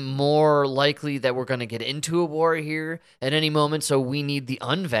looking more likely that we're going to get into a war here at any moment, so we need the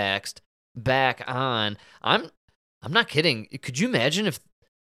unvaxxed back on. I'm not kidding. Could you imagine if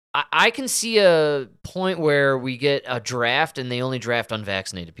I can see a point where we get a draft and they only draft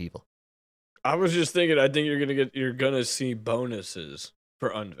unvaccinated people? I was just thinking, I think you're gonna see bonuses for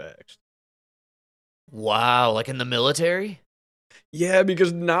unvaxxed. Wow, like in the military? Yeah,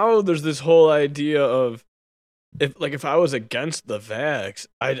 because now there's this whole idea of if I was against the vax,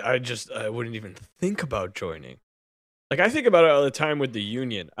 I wouldn't even think about joining. Like I think about it all the time with the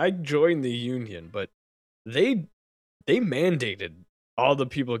union. I joined the union, but they mandated all the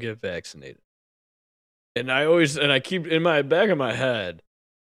people get vaccinated. And I keep in my back of my head,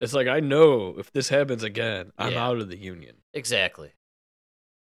 it's like I know if this happens again, I'm Yeah. out of the union. Exactly.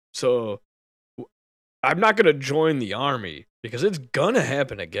 So I'm not going to join the army because it's going to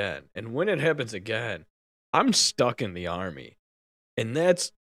happen again. And when it happens again, I'm stuck in the army. And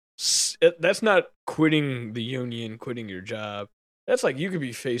that's not quitting the union, quitting your job. That's like you could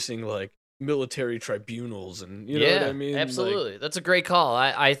be facing like military tribunals and you know what I mean? Like, Absolutely. That's a great call.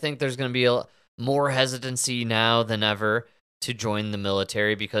 I think there's going to be more hesitancy now than ever to join the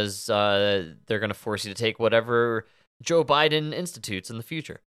military because they're going to force you to take whatever Joe Biden institutes in the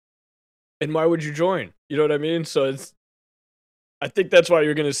future. and why would you join? You know what I mean? So I think that's why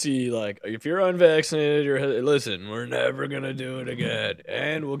you're going to see, like, if you're unvaccinated, listen, we're never going to do it again.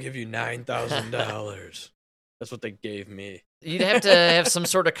 And we'll give you $9,000. That's what they gave me. You'd have to have some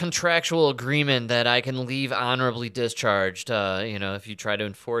sort of contractual agreement that I can leave honorably discharged. If you try to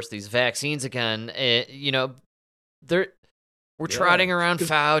enforce these vaccines again, we're trotting around 'cause-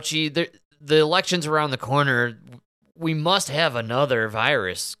 Fauci. The election's around the corner. We must have another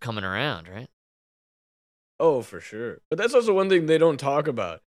virus coming around, right? Oh, for sure. But that's also one thing they don't talk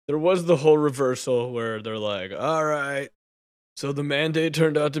about. There was the whole reversal where they're like, all right, so the mandate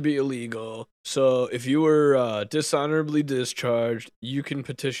turned out to be illegal. So if you were dishonorably discharged, you can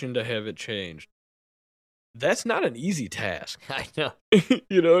petition to have it changed. That's not an easy task. I know.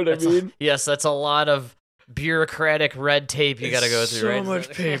 You know what I That's mean? yes, that's a lot of bureaucratic red tape you got to go It's through, right? So much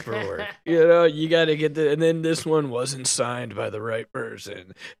paperwork. You got to get and then this one wasn't signed by the right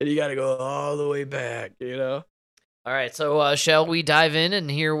person. And you got to go all the way back, All right, so shall we dive in and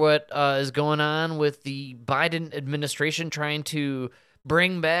hear what is going on with the Biden administration trying to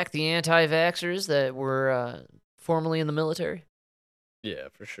bring back the anti-vaxxers that were formerly in the military? Yeah,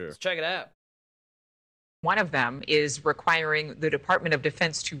 for sure. Let's check it out. One of them is requiring the Department of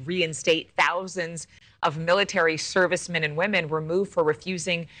Defense to reinstate thousands of military servicemen and women removed for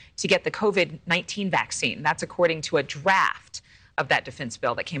refusing to get the COVID-19 vaccine. That's according to a draft of that defense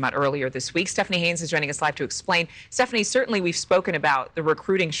bill that came out earlier this week. Stephanie Haynes is joining us live to explain. Stephanie, certainly we've spoken about the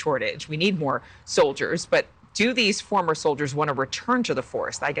recruiting shortage. We need more soldiers, but do these former soldiers want to return to the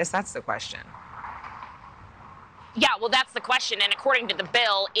force? I guess that's the question. Yeah, well, that's the question. And according to the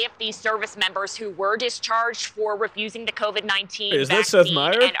bill, if these service members who were discharged for refusing the COVID-19 Is that vaccine Seth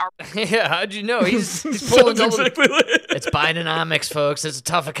Meyers? and are Yeah, how'd you know? He's pulling Sounds double. exactly like it. It's Bidenomics, folks. It's a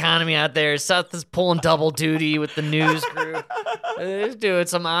tough economy out there. Seth is pulling double duty with the news crew. He's doing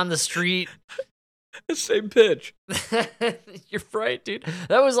some on the street. Same pitch. You're right, dude.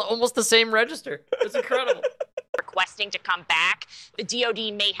 That was almost the same register. It's incredible. requesting to come back, the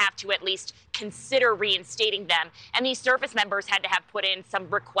DOD may have to at least consider reinstating them. And these service members had to have put in some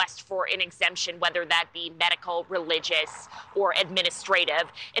request for an exemption, whether that be medical, religious, or administrative.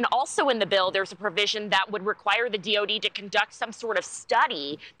 And also in the bill, there's a provision that would require the DOD to conduct some sort of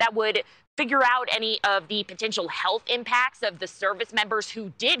study that would figure out any of the potential health impacts of the service members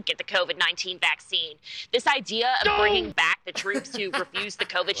who did get the COVID-19 vaccine. This idea of bringing back the troops who refused the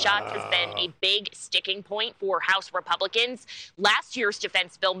COVID shots has been a big sticking point for House Republicans. Last year's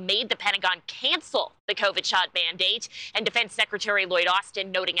defense bill made the Pentagon cancel the COVID shot mandate, and Defense Secretary Lloyd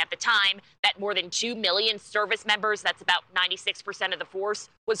Austin noting at the time that more than 2 million service members, that's about 96% of the force,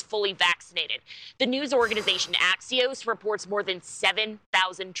 was fully vaccinated. The news organization Axios reports more than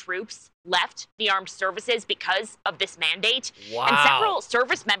 7,000 troops left the armed services because of this mandate. Wow. And several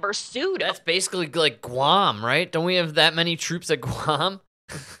service members sued. That's basically like Guam, right? Don't we have that many troops at Guam?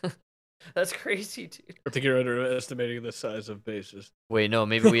 That's crazy, dude. I think you're underestimating the size of bases. Wait, no,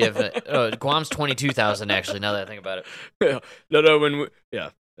 maybe we have Guam's 22,000 actually. Now that I think about it, Yeah.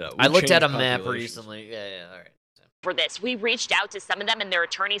 No. We I looked at a changed map populations. recently. Yeah, all right. For this, we reached out to some of them and their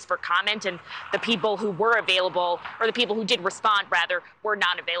attorneys for comment, and the people who were available, or the people who did respond rather, were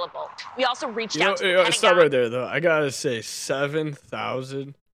not available. We also reached out to the Pentagon. Stop right there, though. I gotta say,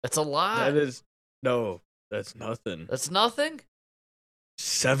 7,000. That's a lot. That's nothing. That's nothing.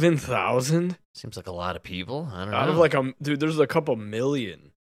 7,000 Seems like a lot of people. I don't know. out of like dude. There's a couple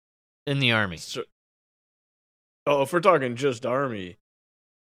million. in the army. If we're talking just army,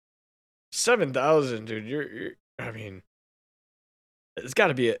 7,000, dude. You're. I mean, it's got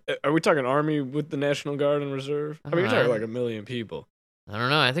to be. Are we talking army with the National Guard and Reserve? I mean, you're talking like a million people. I don't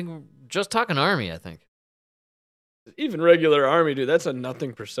know. I think we're just talking army. I think. Even regular army, dude. That's a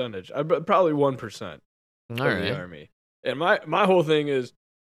nothing percentage. Probably 1% All of right. the army. And my whole thing is,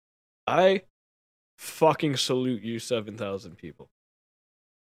 I fucking salute you, 7,000 people.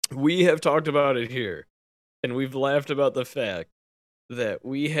 We have talked about it here, and we've laughed about the fact that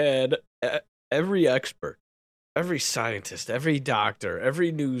we had every expert, every scientist, every doctor,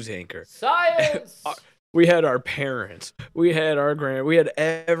 every news anchor. Science. We had our parents. We had our we had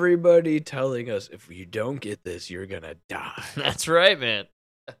everybody telling us, if you don't get this, you're going to die. That's right, man.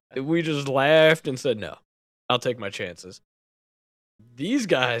 We just laughed and said, no, I'll take my chances. These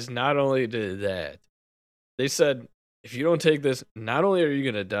guys not only did that, they said, if you don't take this, not only are you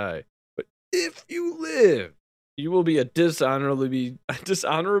going to die, but if you live, you will be a dishonorably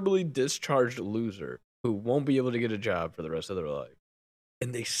discharged loser who won't be able to get a job for the rest of their life.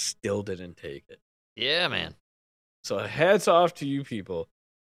 And they still didn't take it. Yeah, man. So hats off to you people,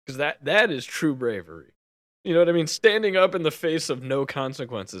 because that is true bravery. You know what I mean? Standing up in the face of no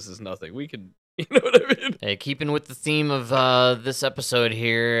consequences is nothing. We could, you know what I mean? Hey, keeping with the theme of this episode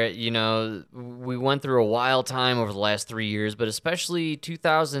here, you know, we went through a wild time over the last 3 years, but especially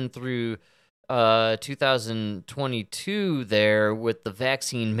 2000 through 2022 there with the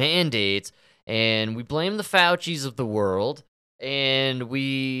vaccine mandates, and we blame the Faucis of the world, and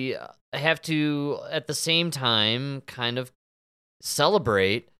we have to, at the same time, kind of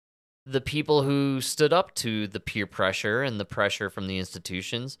celebrate the people who stood up to the peer pressure and the pressure from the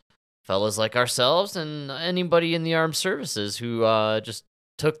institutions, fellas like ourselves and anybody in the armed services who just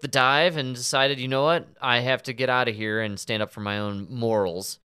took the dive and decided, you know what, I have to get out of here and stand up for my own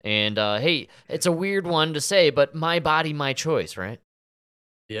morals. And hey, it's a weird one to say, but my body, my choice, right?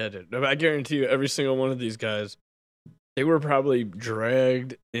 Yeah, dude. I guarantee you, every single one of these guys, they were probably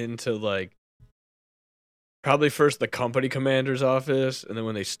dragged into probably first the company commander's office, and then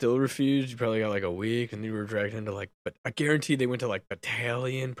when they still refused, you probably got like a week, and you were dragged into but I guarantee they went to like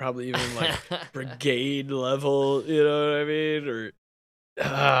battalion, probably even brigade level, you know what I mean? Or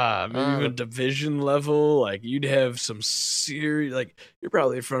maybe even division level. Like you'd have some serious, you're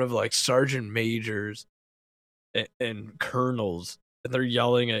probably in front of like sergeant majors and colonels, and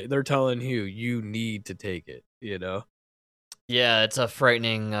they're telling you need to take it, you know? Yeah, it's a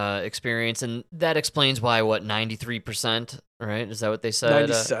frightening experience, and that explains why, 93%, right? Is that what they said?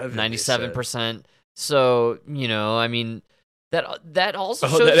 97%. So, you know, I mean, that also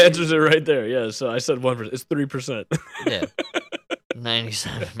shows that answers it right there. Yeah, so I said 1%. It's 3%. Yeah,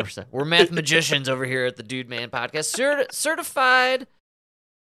 97%. We're math magicians over here at the Dude Man Podcast. Certified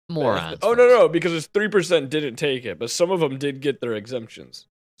morons. Oh, no, because it's 3% didn't take it, but some of them did get their exemptions.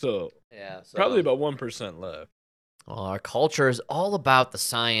 So, yeah, probably about 1% left. Well, our culture is all about the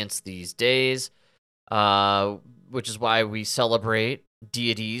science these days, which is why we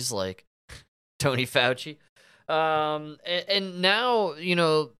deities like Tony Fauci. And now, you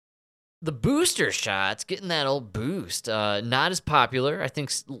know, the booster shots, getting that old boost, not as popular. I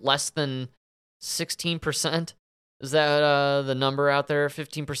think less than 16%. Is that the number out there?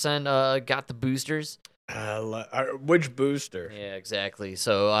 15% got the boosters. Which booster? Yeah, exactly.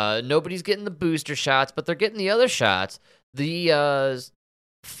 So nobody's getting the booster shots, but they're getting the other shots. The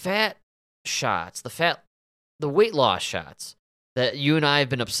fat shots, the weight loss shots. that you and I have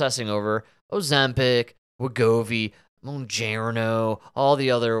been obsessing over: Ozempic, Wegovy, Mounjaro, all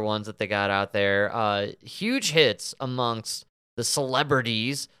the other ones that they got out there. Huge hits amongst the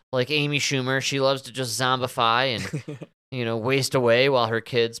celebrities like Amy Schumer. She loves to just zombify and waste away while her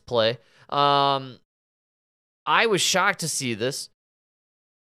kids play. I was shocked to see this.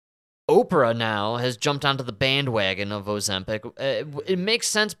 Oprah now has jumped onto the bandwagon of Ozempic. It makes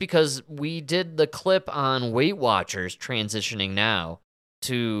sense because we did the clip on Weight Watchers transitioning now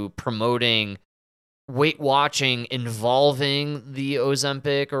to promoting Weight watching involving the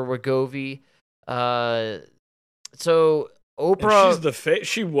Ozempic or Wegovy. So Oprah, and she's the face.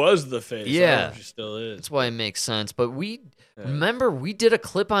 She was the face. Yeah. I don't know if she still is. That's why it makes sense. But remember, we did a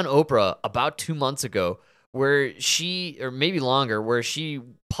clip on Oprah about 2 months ago where she, or maybe longer, where she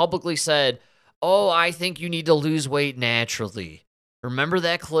publicly said, "Oh, I think you need to lose weight naturally." Remember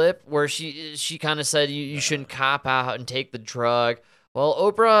that clip where she kind of said you shouldn't cop out and take the drug? Well,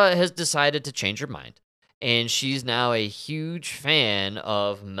 Oprah has decided to change her mind, and she's now a huge fan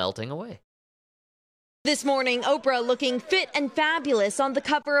of melting away. This morning, Oprah looking fit and fabulous on the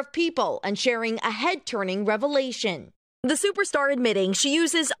cover of People and sharing a head-turning revelation. The superstar admitting she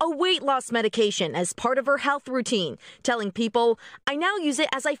uses a weight loss medication as part of her health routine, telling People, "I now use it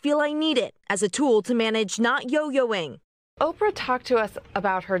as I feel I need it, as a tool to manage not yo-yoing." Oprah talked to us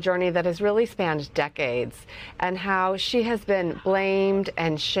about her journey that has really spanned decades and how she has been blamed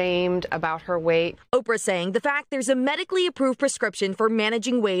and shamed about her weight. Oprah saying the fact there's a medically approved prescription for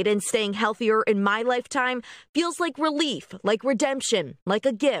managing weight and staying healthier in my lifetime feels like relief, like redemption, like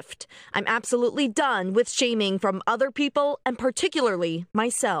a gift. I'm absolutely done with shaming from other people and particularly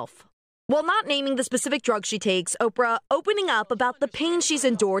myself. While not naming the specific drug she takes, Oprah opening up about the pain she's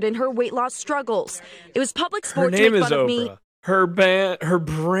endured in her weight loss struggles. It was public Her sport to name make is fun of Oprah. me. Her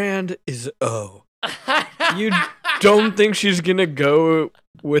brand is O. You don't think she's gonna go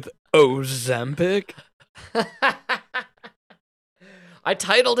with Ozempic? I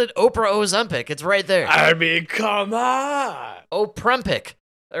titled it Oprah Ozempic. It's right there. I mean, come on. Oprempic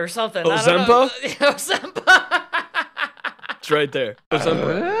or something. Ozempa? Ozempa. It's right there.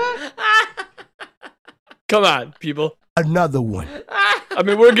 Ozempic. Come on, people. Another one. I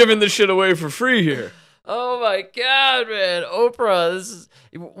mean, we're giving this shit away for free here. Oh my God, man. Oprah,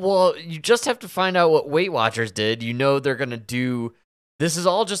 well, you just have to find out what Weight Watchers did. You know they're going to do, this is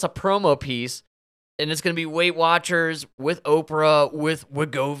all just a promo piece, and it's going to be Weight Watchers with Oprah, with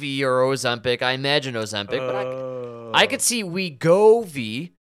Wegovy or Ozempic. I imagine Ozempic, but I could see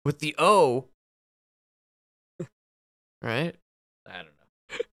Wegovy with the O. Right? I don't know.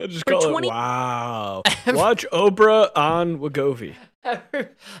 I just call it, wow. Watch Oprah on Wegovy.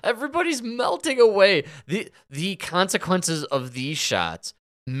 Everybody's melting away. The consequences of these shots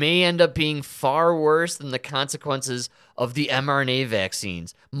may end up being far worse than the consequences of the mRNA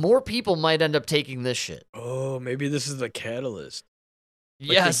vaccines. More people might end up taking this shit. Oh, maybe this is the catalyst.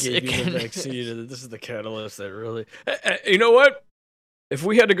 Like Yes, they it gave you can. the vaccine, and this is the catalyst that really. You know what? If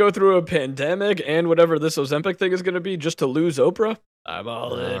we had to go through a pandemic and whatever this Ozempic thing is going to be just to lose Oprah, I'm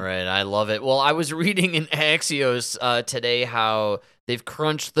all in. All right, I love it. Well, I was reading in Axios today how they've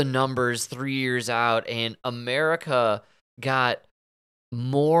crunched the numbers 3 years out, and America got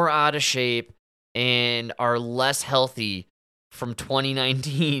more out of shape and are less healthy from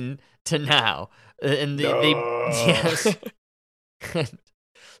 2019 to now. And they yes.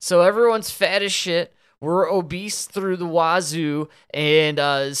 So everyone's fat as shit. We're obese through the wazoo, and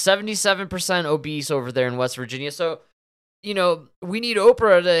 77% obese over there in West Virginia. So, we need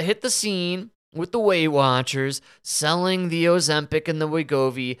Oprah to hit the scene with the Weight Watchers, selling the Ozempic and the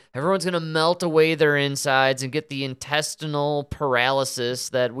Wegovy. Everyone's going to melt away their insides and get the intestinal paralysis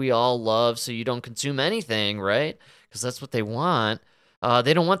that we all love so you don't consume anything, right? Because that's what they want.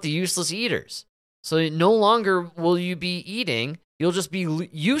 They don't want the useless eaters. So no longer will you be eating. You'll just be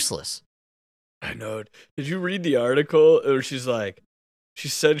useless. I know. Did you read the article? Or she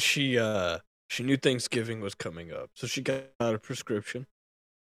said she knew Thanksgiving was coming up, so she got a prescription.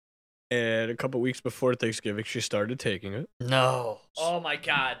 And a couple weeks before Thanksgiving, she started taking it. No. Oh my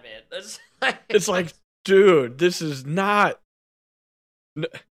God, man. That's It's like, dude, this is not.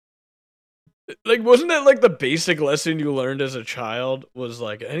 Like, wasn't that like the basic lesson you learned as a child? Was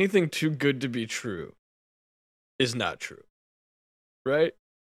like anything too good to be true is not true, right?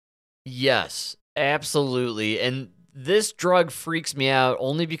 Yes, absolutely. And this drug freaks me out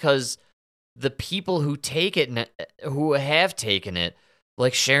only because the people who take it, who have taken it,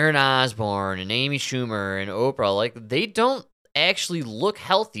 like Sharon Osbourne and Amy Schumer and Oprah, like they don't actually look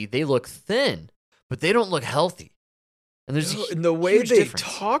healthy. They look thin, but they don't look healthy. And there's And the way huge they difference.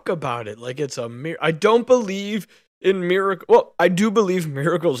 talk about it, like it's a mirror. I don't believe in miracle. Well, I do believe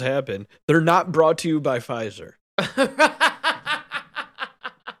miracles happen. They're not brought to you by Pfizer.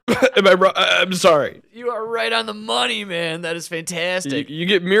 Am I wrong? I'm sorry. You are right on the money, man. That is fantastic. You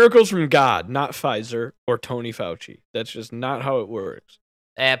get miracles from God, not Pfizer or Tony Fauci. That's just not how it works.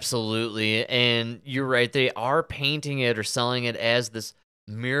 Absolutely. And you're right. They are painting it or selling it as this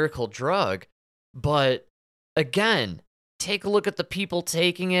miracle drug. But again, take a look at the people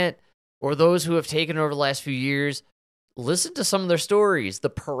taking it or those who have taken it over the last few years. Listen to some of their stories. The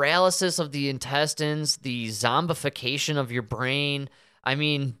paralysis of the intestines, the zombification of your brain. I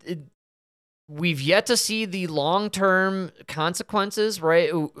mean, we've yet to see the long-term consequences, right?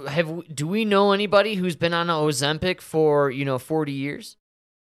 Do we know anybody who's been on Ozempic for, 40 years?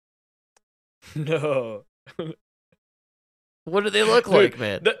 No. What do they look like,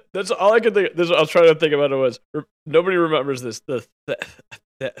 man? That's all I could think. I was trying to think about it was nobody remembers this. The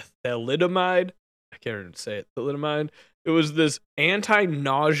thalidomide. I can't even say it. Thalidomide. It was this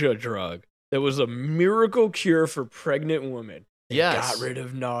anti-nausea drug that was a miracle cure for pregnant women. Yes. Got rid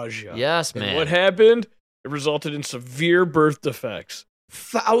of nausea. Yes, And man. what happened? It resulted in severe birth defects.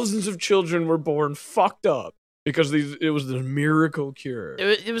 Thousands of children were born fucked up because it was the miracle cure.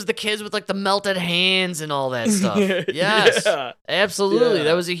 It was the kids with like the melted hands and all that stuff. Yes, Yeah. absolutely. Yeah.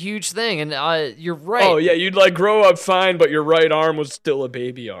 That was a huge thing. And you're right. Oh yeah, you'd like grow up fine, but your right arm was still a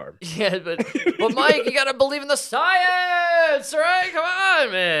baby arm. Yeah, but Mike, you gotta believe in the science, right? Come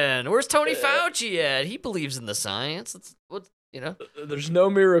on, man. Where's Tony Fauci at? He believes in the science. There's no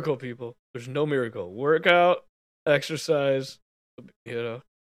miracle, people. There's no miracle. Workout, exercise,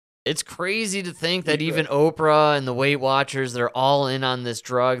 It's crazy to think that even Oprah and the Weight Watchers, they're all in on this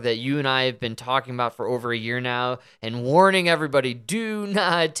drug that you and I have been talking about for over a year now and warning everybody, do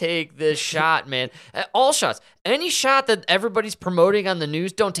not take this shot, man. All shots. Any shot that everybody's promoting on the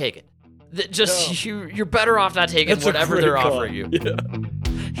news, don't take it. You're better off not taking whatever they're offering you. Yeah.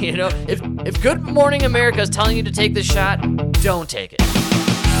 If Good Morning America is telling you to take this shot, don't take it.